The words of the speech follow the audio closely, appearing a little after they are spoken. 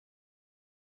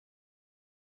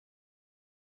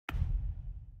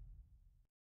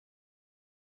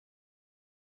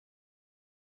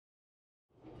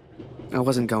I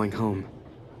wasn't going home.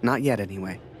 Not yet,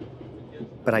 anyway.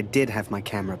 But I did have my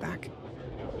camera back.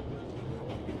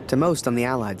 To most on the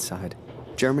Allied side,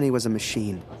 Germany was a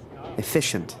machine,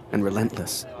 efficient and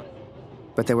relentless.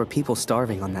 But there were people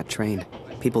starving on that train,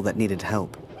 people that needed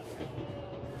help.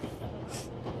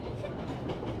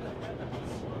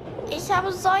 Ich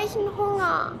habe solchen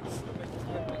Hunger.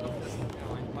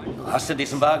 Du hast in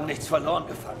diesem Wagen nichts verloren,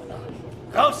 Gefangener.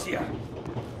 Raus hier!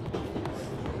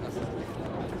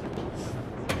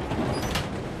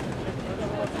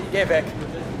 Geh weg!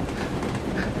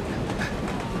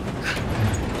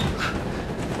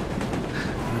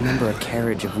 I remember a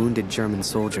carriage of wounded German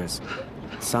soldiers.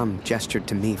 Some gestured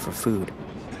to me for food.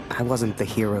 I wasn't the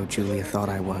hero Julia thought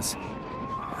I was.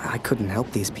 I couldn't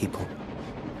help these people.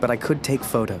 But I could take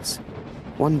photos.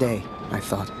 One day, I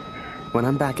thought, when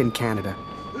I'm back in Canada,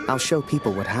 I'll show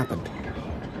people what happened.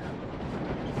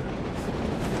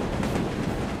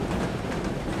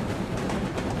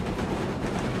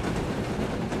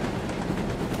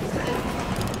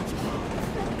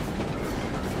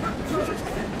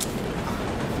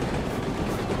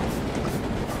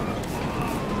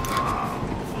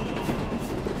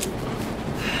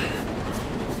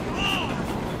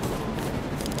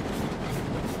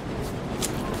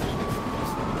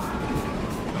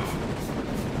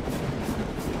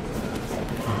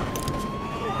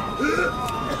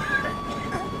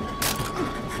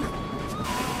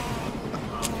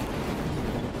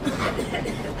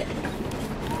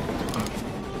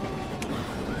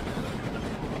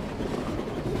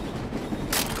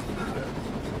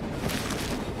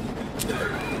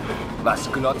 Was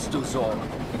glotzt du so?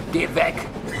 Geh weg!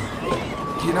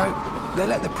 You know, they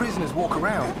let the prisoners walk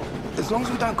around, as long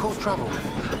as we don't cause trouble.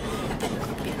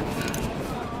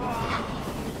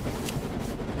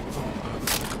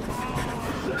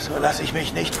 So lasse ich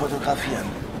mich nicht fotografieren.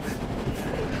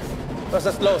 Was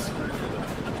ist los?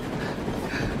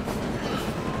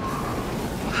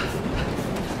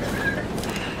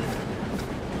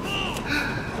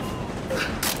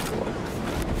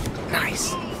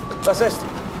 Nice. Was ist?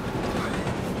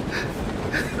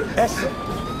 Essen!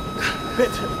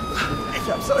 Bitte!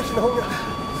 Ich hab solchen Hunger!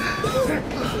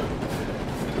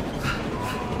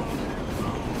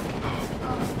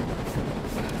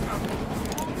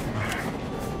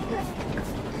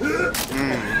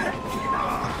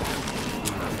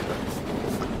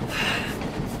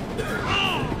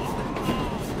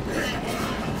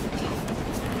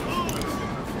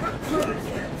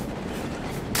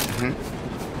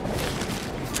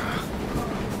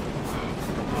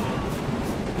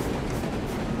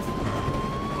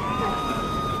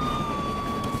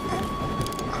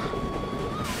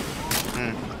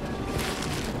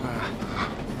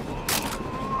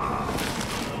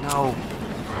 No.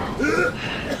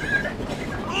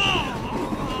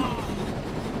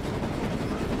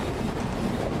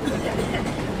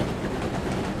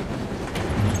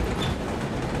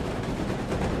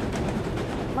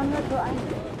 Man hört so ein...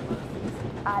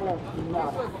 Alles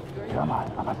Mörder. Hör mal,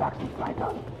 aber sag's nicht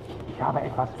weiter. Ich habe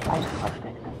etwas Fleisch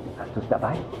versteckt. Hast du's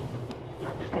dabei?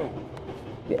 Still.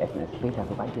 Wir essen es später,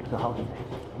 sobald wir zu Hause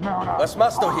sind. Mörder! Was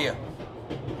machst du hier?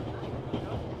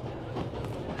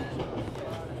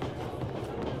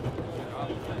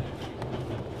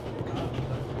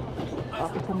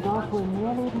 Ob es im Dorf wohl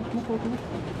mehr Lebensmittel gibt?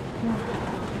 Ja.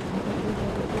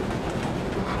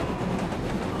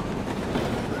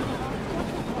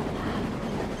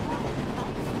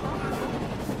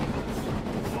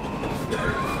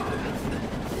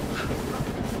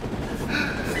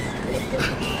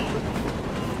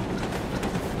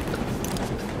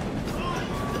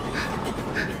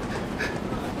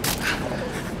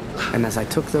 And as I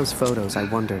took those photos, I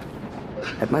wondered,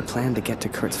 had my plan to get to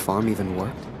Kurt's farm even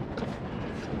worked?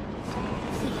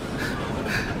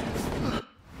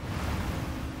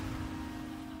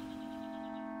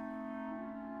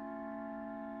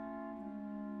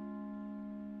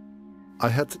 I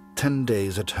had 10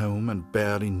 days at home and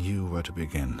barely knew where to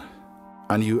begin.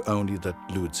 I knew only that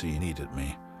Lucy needed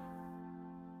me.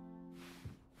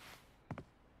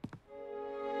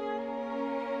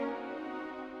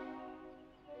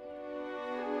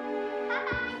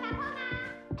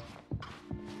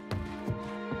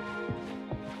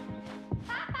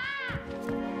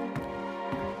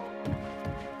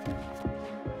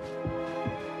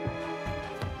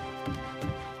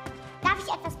 Darf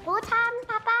ich etwas Brot haben,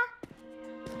 Papa?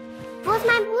 Wo ist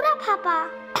mein Bruder, Papa?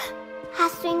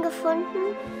 Hast du ihn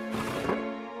gefunden?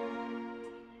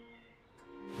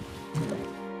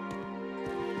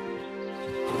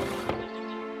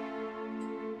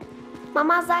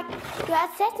 Mama sagt, du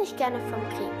erzählst nicht gerne vom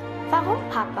Krieg. Warum,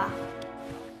 Papa?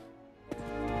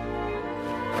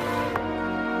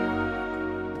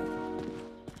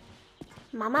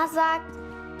 Mama sagt,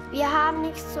 wir haben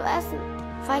nichts zu essen,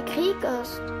 weil Krieg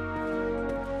ist.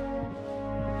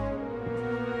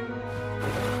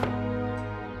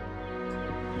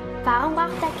 Warum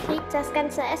braucht der Krieg das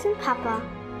ganze Essen, Papa?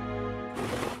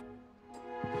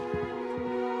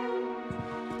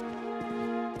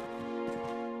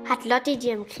 Hat Lotti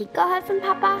dir im Krieg geholfen,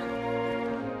 Papa?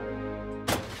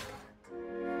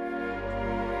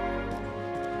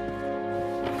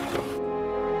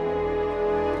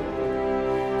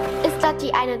 Ist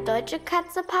Lotti eine deutsche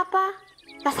Katze, Papa?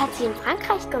 Was hat sie in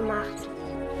Frankreich gemacht?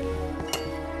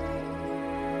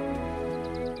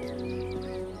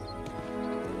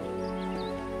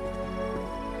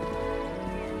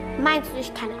 Meinst du,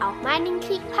 ich kann auch mal in den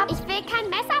Krieg, Papa? Ich will kein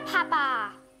Messer,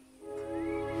 Papa!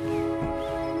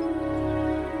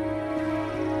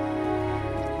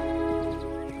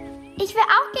 Ich will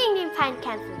auch gegen den Feind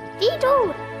kämpfen, wie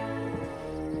du!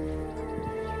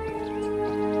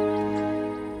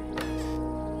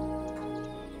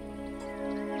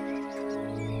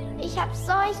 Ich hab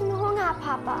solchen Hunger,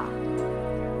 Papa.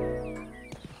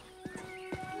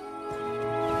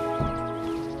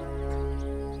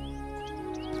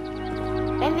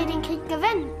 Wenn wir den Krieg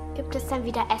gewinnen, gibt es dann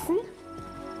wieder Essen?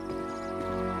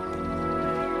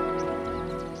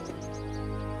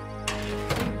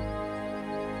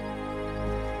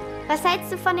 Was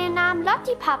hältst du von dem Namen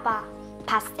Lotti, Papa?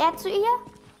 Passt er zu ihr?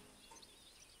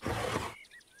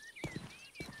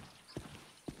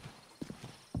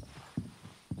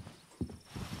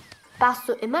 Baust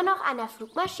du immer noch an der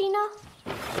Flugmaschine?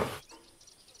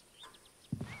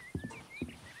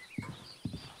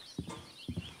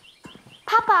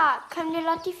 Papa, können wir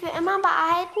Lotti für immer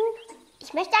behalten?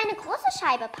 Ich möchte eine große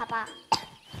Scheibe, Papa.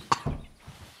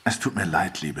 Es tut mir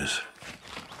leid, Liebes.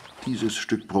 Dieses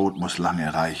Stück Brot muss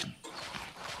lange reichen.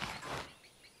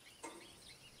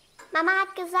 Mama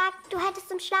hat gesagt, du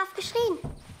hättest im Schlaf geschrien.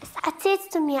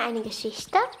 Erzählst du mir eine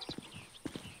Geschichte?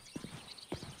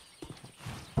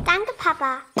 Danke,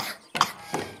 Papa.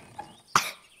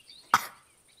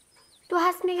 Du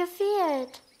hast mir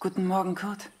gefehlt. Guten Morgen,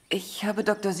 Kurt. Ich habe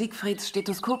Dr. Siegfrieds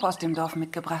Stethoskop aus dem Dorf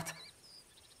mitgebracht.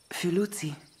 Für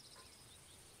Luzi.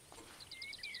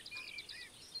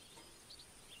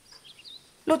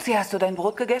 Luzi, hast du dein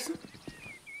Brot gegessen?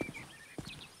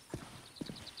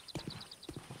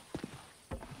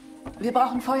 Wir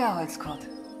brauchen Feuerholz, Kurt.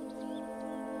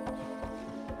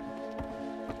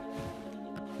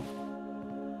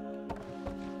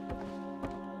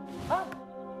 Oh,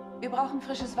 wir brauchen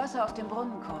frisches Wasser aus dem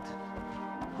Brunnen, Kurt.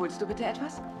 Holst du bitte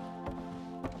etwas?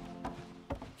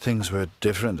 Things were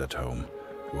different at home.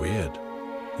 Weird.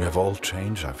 We have all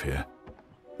changed, I fear.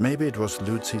 Maybe it was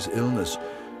Luzi's illness.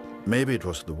 Maybe it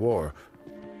was the war.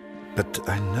 But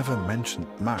I never mentioned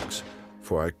Max,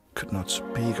 for I could not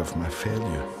speak of my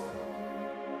failure.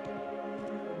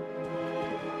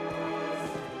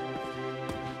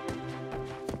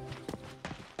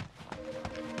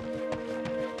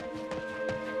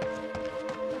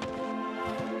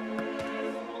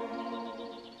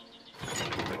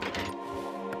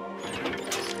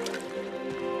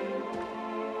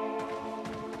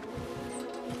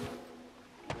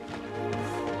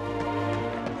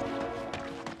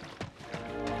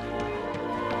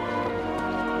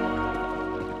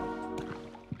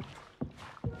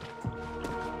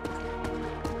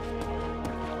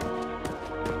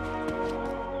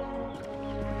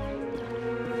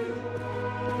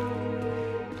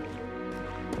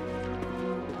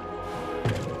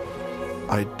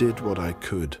 I did what I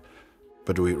could,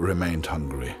 but we remained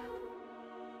hungry.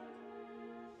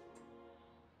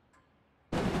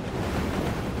 I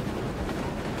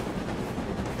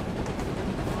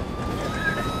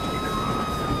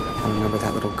remember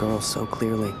that little girl so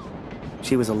clearly.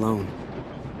 She was alone,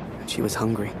 and she was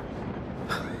hungry.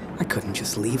 I couldn't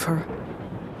just leave her.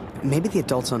 Maybe the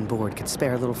adults on board could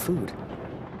spare a little food.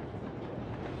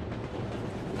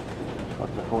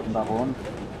 Trotz der Toten Baron.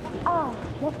 Ah,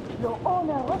 jetzt so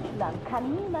ohne Russland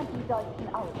kann niemand die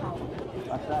Deutschen aufhalten.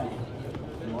 Was sein?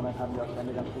 Im Monat haben die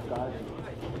Ausländer ganz gut gehalten.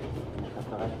 Hast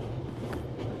du recht.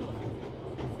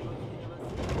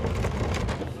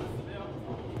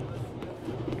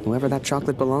 Whoever that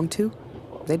chocolate belonged to,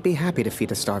 they'd be happy to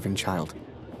feed a starving child.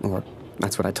 Or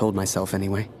that's what I told myself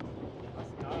anyway.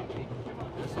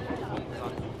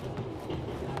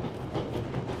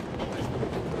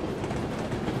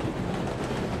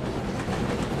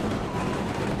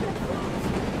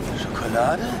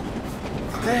 Schokolade?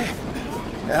 Hey,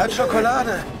 hat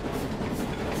Schokolade.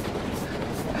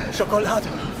 Schokolade,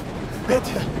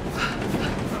 bitte.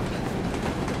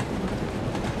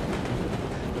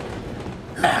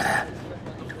 Mörder,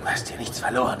 du hast hier nichts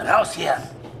verloren. Raus hier!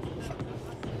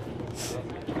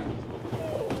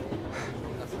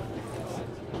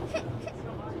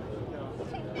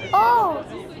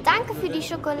 die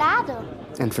Schokolade.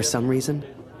 And for some reason,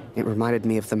 it reminded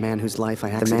me of the man whose life I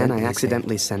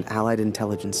accidentally sent Allied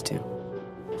intelligence to.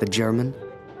 The German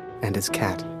and his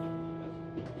cat.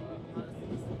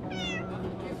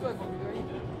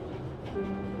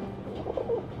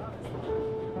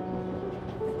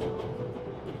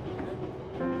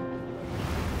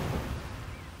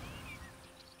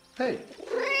 Hey.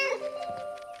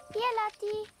 Hier,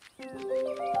 Lotti.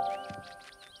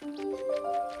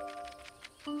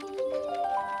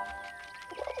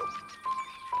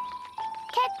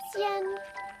 Kätzchen.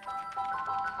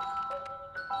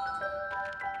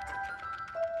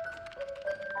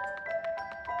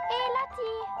 Hey,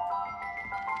 Lotti.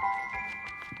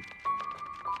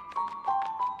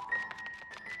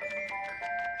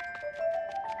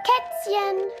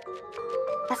 Kätzchen.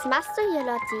 Was machst du hier,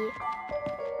 Lotti?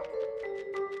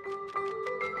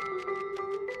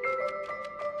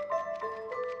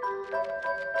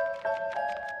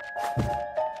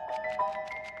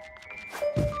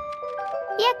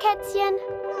 Hier, Kätzchen.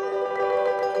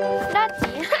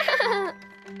 Lotti.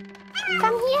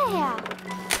 Komm hierher.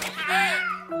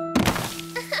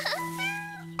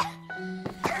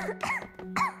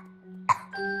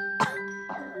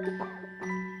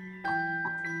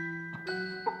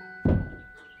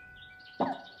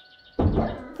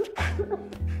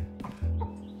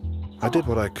 I did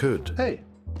what I could. Hey.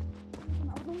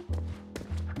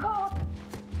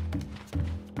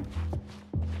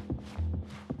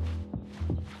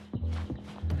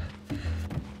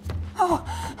 Oh,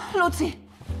 Luzi,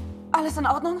 alles in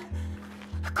Ordnung?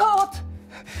 Kurt!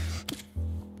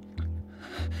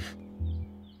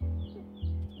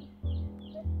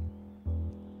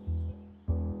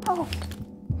 Oh.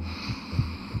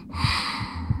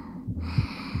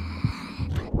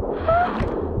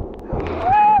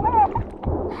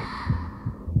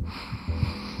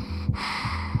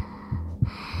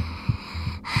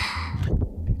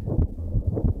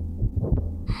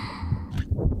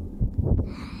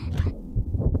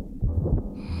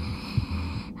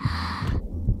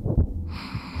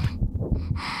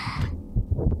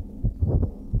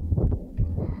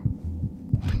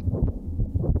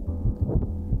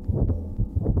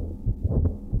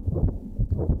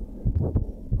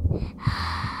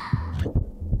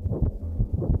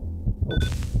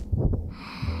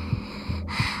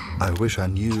 I wish I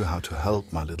knew how to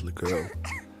help my little girl.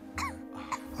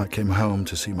 I came home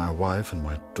to see my wife and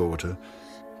my daughter,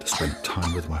 to spend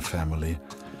time with my family,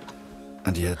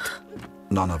 and yet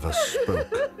none of us spoke.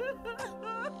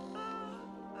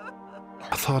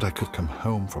 I thought I could come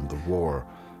home from the war.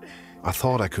 I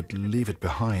thought I could leave it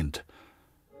behind.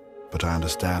 But I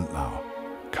understand now,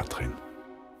 Katrin,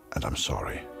 and I'm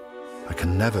sorry. I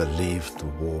can never leave the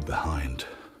war behind.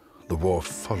 The war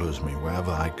follows me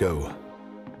wherever I go.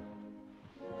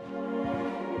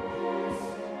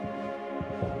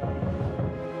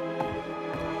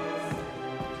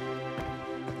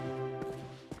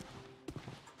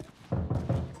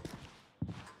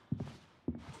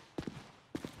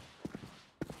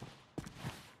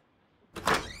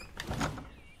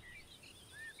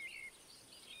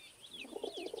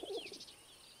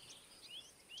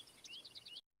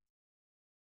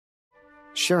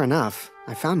 Sure enough,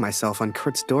 I found myself on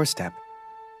Kurt's doorstep.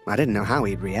 I didn't know how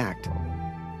he'd react.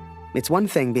 It's one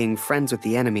thing being friends with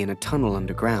the enemy in a tunnel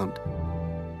underground,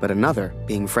 but another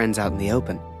being friends out in the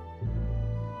open.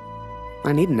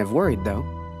 I needn't have worried, though.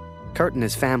 Kurt and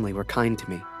his family were kind to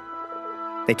me.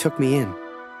 They took me in,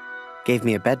 gave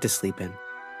me a bed to sleep in,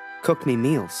 cooked me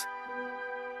meals.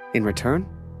 In return,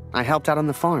 I helped out on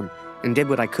the farm and did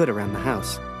what I could around the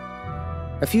house.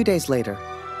 A few days later,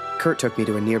 Kurt took me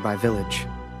to a nearby village.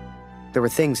 There were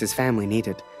things his family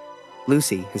needed.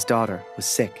 Lucy, his daughter, was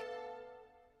sick.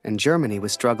 And Germany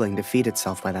was struggling to feed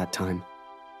itself by that time.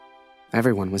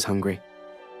 Everyone was hungry.